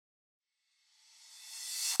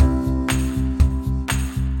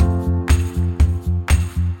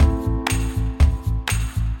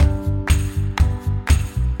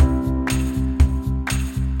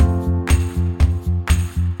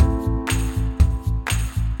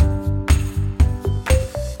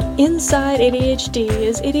Inside ADHD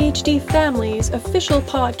is ADHD Family's official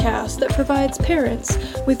podcast that provides parents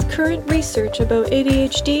with current research about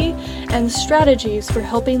ADHD and strategies for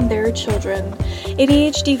helping their children.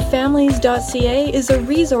 ADHDfamilies.ca is a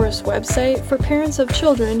resource website for parents of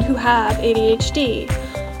children who have ADHD.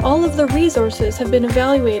 All of the resources have been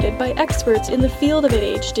evaluated by experts in the field of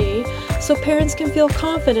ADHD, so parents can feel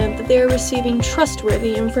confident that they are receiving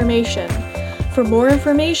trustworthy information. For more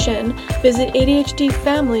information, visit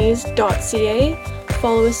ADHDfamilies.ca,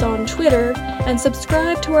 follow us on Twitter, and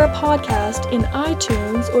subscribe to our podcast in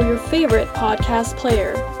iTunes or your favorite podcast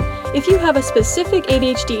player. If you have a specific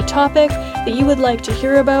ADHD topic that you would like to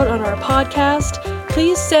hear about on our podcast,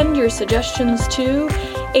 please send your suggestions to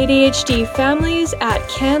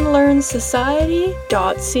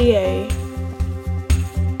ADHDfamilies@canlearnsociety.ca.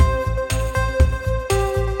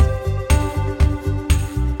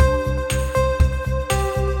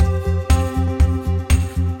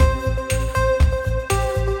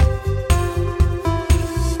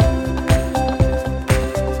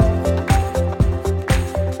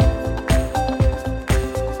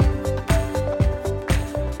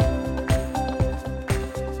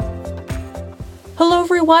 Hello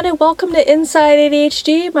everyone and welcome to Inside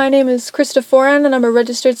ADHD. My name is Krista Foran and I'm a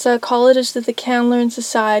registered psychologist at the Can Learn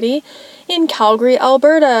Society in Calgary,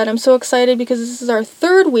 Alberta. And I'm so excited because this is our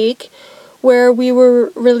third week where we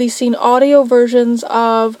were releasing audio versions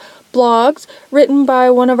of blogs written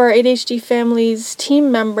by one of our ADHD Family's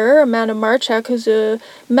team member, Amanda Marchek, who's a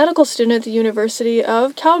medical student at the University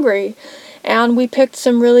of Calgary. And we picked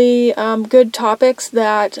some really good topics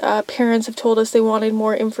that parents have told us they wanted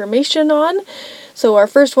more information on. So our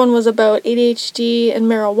first one was about ADHD and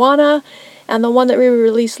marijuana, and the one that we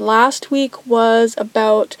released last week was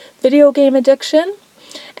about video game addiction.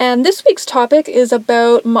 And this week's topic is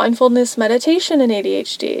about mindfulness meditation and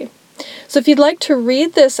ADHD. So if you'd like to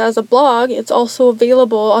read this as a blog, it's also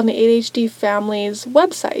available on the ADHD Family's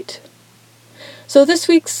website. So this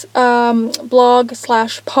week's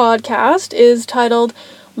blog/podcast is titled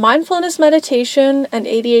Mindfulness Meditation and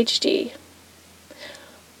ADHD.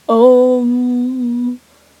 Om,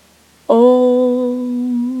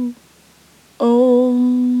 Om,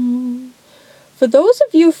 Om. For those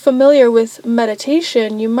of you familiar with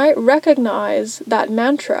meditation, you might recognize that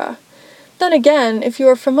mantra. Then again, if you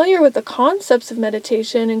are familiar with the concepts of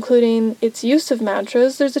meditation, including its use of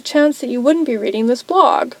mantras, there's a chance that you wouldn't be reading this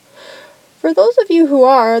blog. For those of you who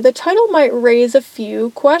are, the title might raise a few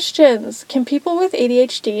questions. Can people with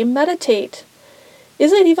ADHD meditate?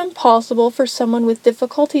 Is it even possible for someone with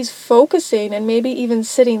difficulties focusing and maybe even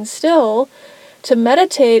sitting still to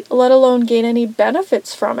meditate, let alone gain any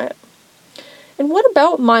benefits from it? And what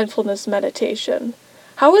about mindfulness meditation?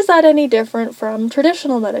 How is that any different from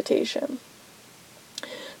traditional meditation?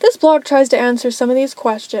 This blog tries to answer some of these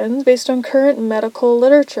questions based on current medical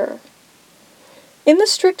literature. In the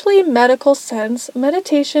strictly medical sense,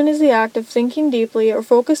 meditation is the act of thinking deeply or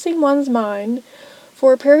focusing one's mind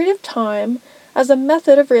for a period of time as a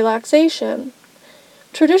method of relaxation.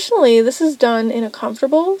 Traditionally, this is done in a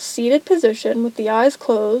comfortable, seated position with the eyes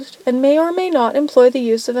closed and may or may not employ the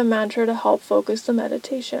use of a mantra to help focus the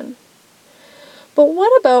meditation. But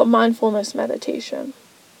what about mindfulness meditation?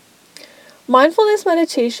 Mindfulness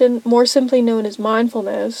meditation, more simply known as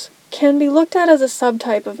mindfulness, can be looked at as a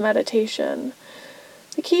subtype of meditation.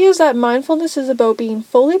 The key is that mindfulness is about being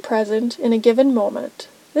fully present in a given moment.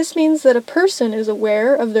 This means that a person is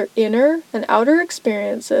aware of their inner and outer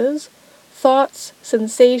experiences, thoughts,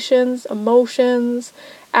 sensations, emotions,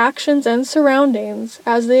 actions, and surroundings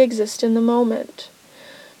as they exist in the moment.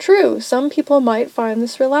 True, some people might find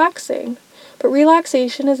this relaxing, but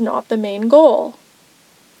relaxation is not the main goal.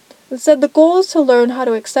 Instead, the goal is to learn how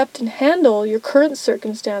to accept and handle your current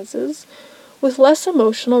circumstances with less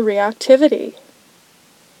emotional reactivity.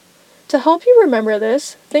 To help you remember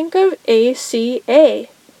this, think of ACA.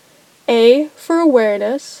 A for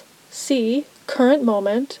awareness, C, current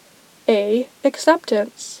moment, A,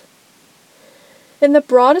 acceptance. In the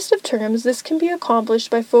broadest of terms, this can be accomplished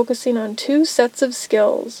by focusing on two sets of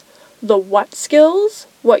skills: the what skills,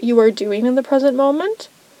 what you are doing in the present moment,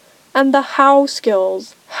 and the how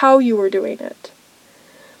skills, how you are doing it.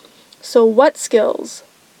 So what skills?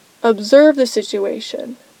 Observe the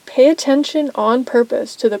situation. Pay attention on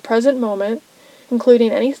purpose to the present moment,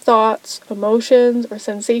 including any thoughts, emotions, or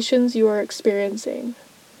sensations you are experiencing.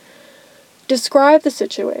 Describe the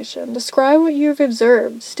situation. Describe what you have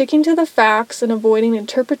observed, sticking to the facts and avoiding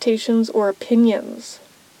interpretations or opinions.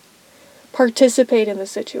 Participate in the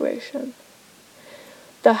situation.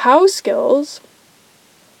 The how skills: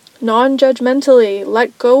 non-judgmentally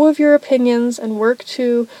let go of your opinions and work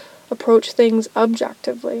to approach things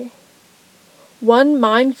objectively. 1.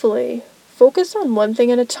 Mindfully. Focus on one thing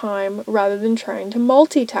at a time rather than trying to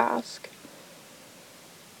multitask.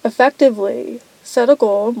 Effectively. Set a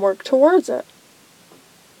goal and work towards it.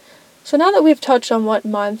 So now that we've touched on what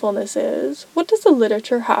mindfulness is, what does the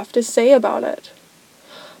literature have to say about it?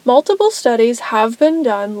 Multiple studies have been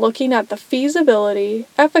done looking at the feasibility,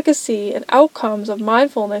 efficacy, and outcomes of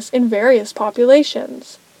mindfulness in various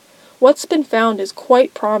populations. What's been found is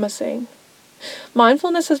quite promising.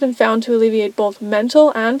 Mindfulness has been found to alleviate both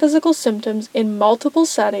mental and physical symptoms in multiple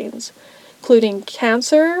settings, including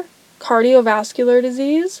cancer, cardiovascular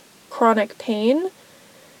disease, chronic pain,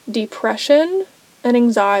 depression, and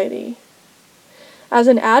anxiety. As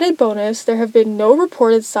an added bonus, there have been no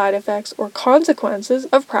reported side effects or consequences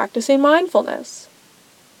of practicing mindfulness.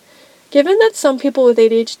 Given that some people with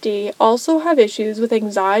ADHD also have issues with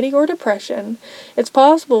anxiety or depression, it's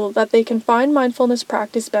possible that they can find mindfulness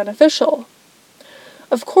practice beneficial.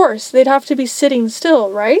 Of course, they'd have to be sitting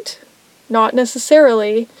still, right? Not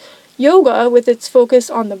necessarily. Yoga, with its focus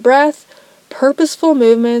on the breath, purposeful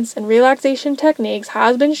movements, and relaxation techniques,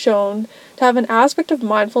 has been shown to have an aspect of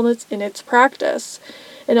mindfulness in its practice.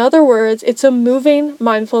 In other words, it's a moving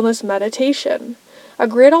mindfulness meditation, a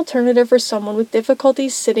great alternative for someone with difficulty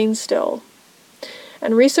sitting still.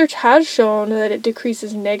 And research has shown that it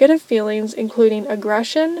decreases negative feelings, including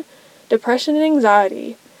aggression, depression, and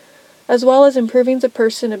anxiety, as well as improving the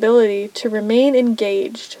person's ability to remain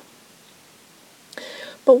engaged.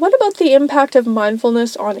 But what about the impact of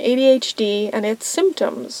mindfulness on ADHD and its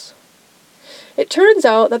symptoms? It turns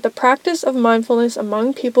out that the practice of mindfulness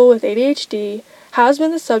among people with ADHD has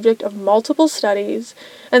been the subject of multiple studies,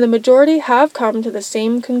 and the majority have come to the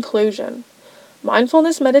same conclusion.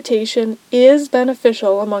 Mindfulness meditation is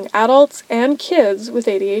beneficial among adults and kids with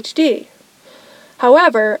ADHD.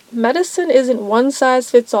 However, medicine isn't one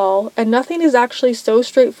size fits all, and nothing is actually so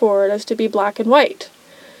straightforward as to be black and white.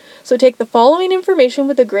 So take the following information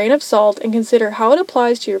with a grain of salt and consider how it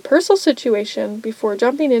applies to your personal situation before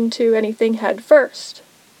jumping into anything head first.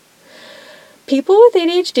 People with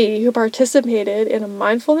ADHD who participated in a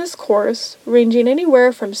mindfulness course ranging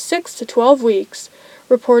anywhere from 6 to 12 weeks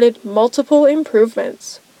reported multiple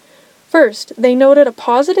improvements. First, they noted a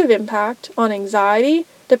positive impact on anxiety,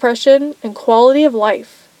 depression, and quality of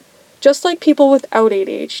life, just like people without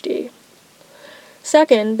ADHD.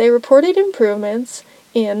 Second, they reported improvements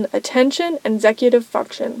in attention and executive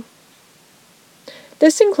function.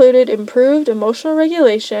 This included improved emotional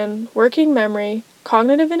regulation, working memory,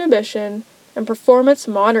 cognitive inhibition, and performance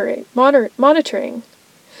monitoring,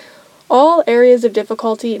 all areas of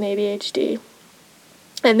difficulty in ADHD.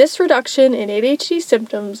 And this reduction in ADHD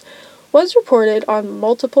symptoms was reported on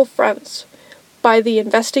multiple fronts, by the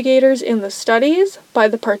investigators in the studies, by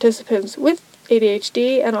the participants with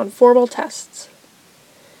ADHD, and on formal tests.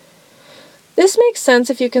 This makes sense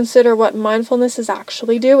if you consider what mindfulness is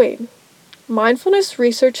actually doing. Mindfulness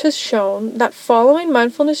research has shown that following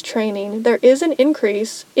mindfulness training, there is an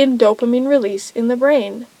increase in dopamine release in the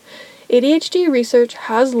brain. ADHD research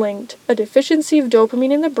has linked a deficiency of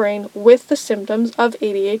dopamine in the brain with the symptoms of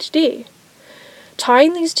ADHD.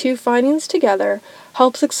 Tying these two findings together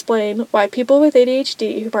helps explain why people with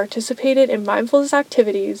ADHD who participated in mindfulness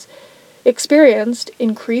activities experienced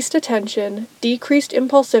increased attention, decreased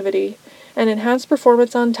impulsivity, and enhanced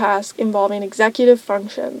performance on tasks involving executive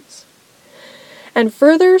functions. And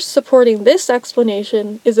further supporting this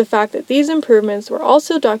explanation is the fact that these improvements were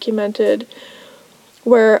also documented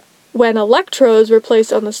when electrodes were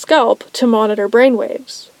placed on the scalp to monitor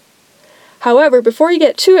brainwaves. However, before you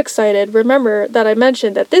get too excited, remember that I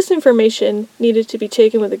mentioned that this information needed to be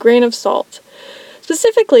taken with a grain of salt.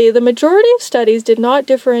 Specifically, the majority of studies did not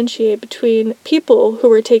differentiate between people who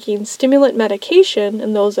were taking stimulant medication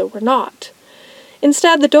and those that were not.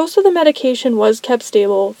 Instead, the dose of the medication was kept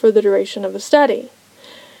stable for the duration of the study.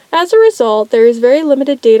 As a result, there is very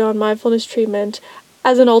limited data on mindfulness treatment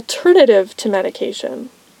as an alternative to medication.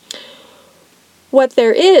 What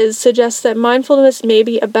there is suggests that mindfulness may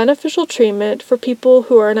be a beneficial treatment for people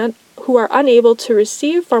who are unable to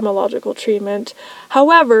receive pharmacological treatment.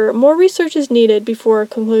 However, more research is needed before a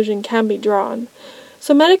conclusion can be drawn.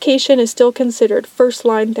 So medication is still considered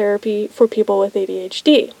first-line therapy for people with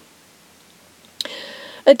ADHD.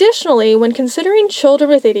 Additionally, when considering children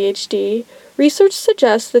with ADHD, research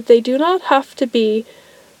suggests that they do not have to be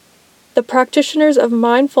the practitioners of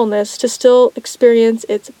mindfulness to still experience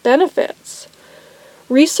its benefits.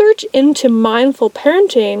 Research into mindful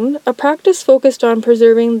parenting, a practice focused on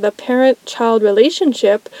preserving the parent-child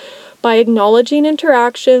relationship by acknowledging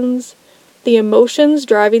interactions, the emotions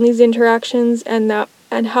driving these interactions, and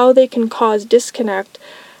how they can cause disconnect,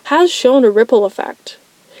 has shown a ripple effect.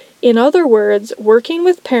 In other words, working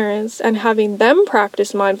with parents and having them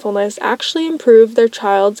practice mindfulness actually improved their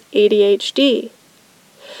child's ADHD.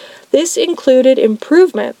 This included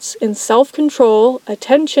improvements in self-control,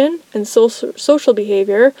 attention, and social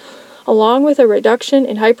behavior, along with a reduction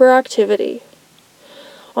in hyperactivity.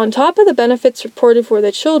 On top of the benefits reported for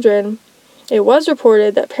the children, it was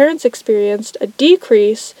reported that parents experienced a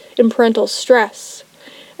decrease in parental stress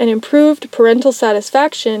and improved parental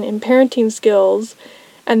satisfaction in parenting skills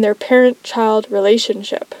and their parent-child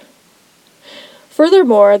relationship.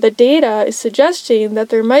 Furthermore, the data is suggesting that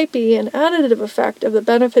there might be an additive effect of the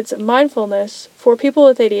benefits of mindfulness for people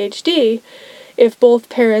with ADHD if both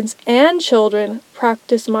parents and children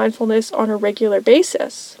practice mindfulness on a regular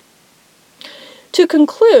basis. To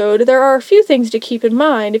conclude, there are a few things to keep in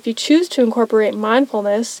mind if you choose to incorporate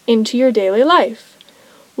mindfulness into your daily life.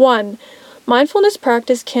 1. Mindfulness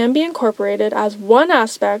practice can be incorporated as one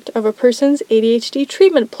aspect of a person's ADHD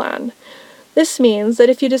treatment plan. This means that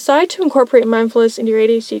if you decide to incorporate mindfulness into your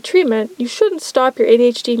ADHD treatment, you shouldn't stop your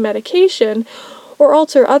ADHD medication or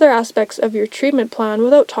alter other aspects of your treatment plan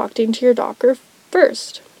without talking to your doctor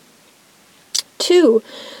first. 2.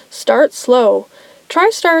 Start slow. Try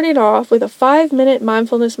starting off with a 5-minute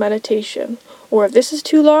mindfulness meditation, or if this is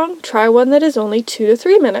too long, try one that is only 2 to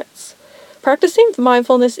 3 minutes. Practicing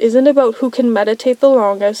mindfulness isn't about who can meditate the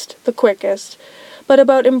longest, the quickest, but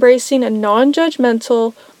about embracing a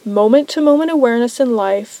non-judgmental, moment-to-moment awareness in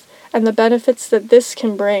life and the benefits that this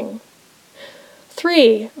can bring.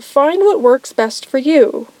 3. Find what works best for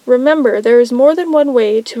you. Remember, there is more than one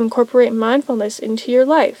way to incorporate mindfulness into your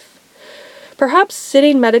life. Perhaps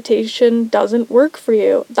sitting meditation doesn't work for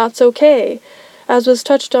you. That's okay. As was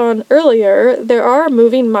touched on earlier, there are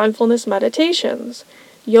moving mindfulness meditations.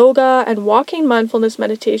 Yoga and walking mindfulness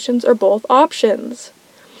meditations are both options.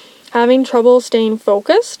 Having trouble staying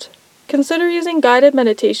focused? Consider using guided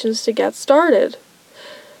meditations to get started.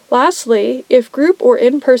 Lastly, if group or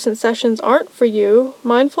in-person sessions aren't for you,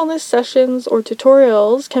 mindfulness sessions or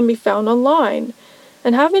tutorials can be found online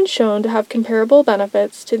and have been shown to have comparable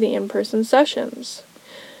benefits to the in-person sessions.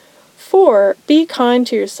 4. Be kind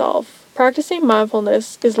to yourself. Practicing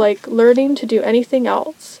mindfulness is like learning to do anything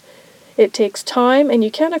else. It takes time, and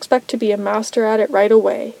you can't expect to be a master at it right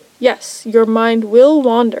away. Yes, your mind will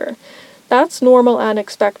wander. That's normal and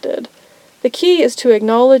expected. The key is to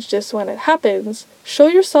acknowledge this when it happens, show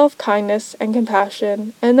yourself kindness and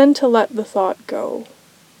compassion, and then to let the thought go.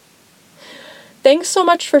 Thanks so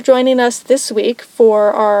much for joining us this week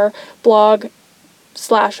for our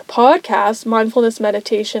blog/podcast, Mindfulness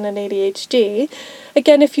Meditation and ADHD.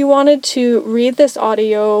 Again, if you wanted to read this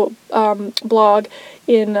audio blog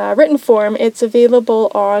in written form, it's available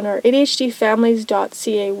on our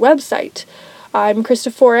ADHDfamilies.ca website. I'm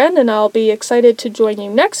Krista Foran, and I'll be excited to join you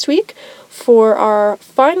next week for our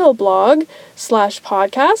final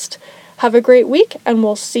blog/podcast. Have a great week, and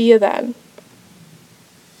we'll see you then.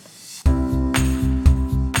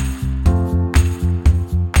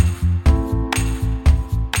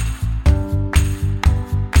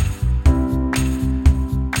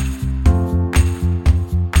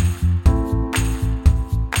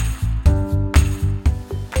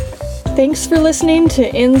 Thanks for listening to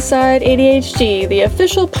Inside ADHD, the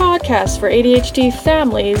official podcast for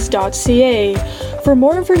ADHDfamilies.ca. For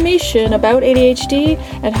more information about ADHD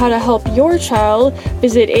and how to help your child,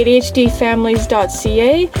 visit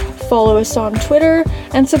ADHDfamilies.ca, follow us on Twitter,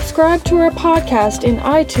 and subscribe to our podcast in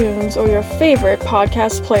iTunes or your favorite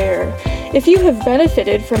podcast player. If you have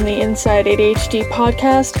benefited from the Inside ADHD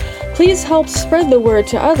podcast, please help spread the word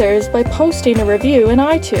to others by posting a review in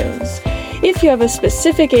iTunes. If you have a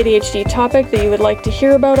specific ADHD topic that you would like to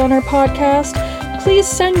hear about on our podcast, please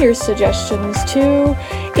send your suggestions to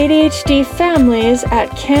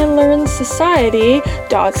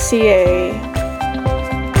ADHDfamilies@canlearnsociety.ca.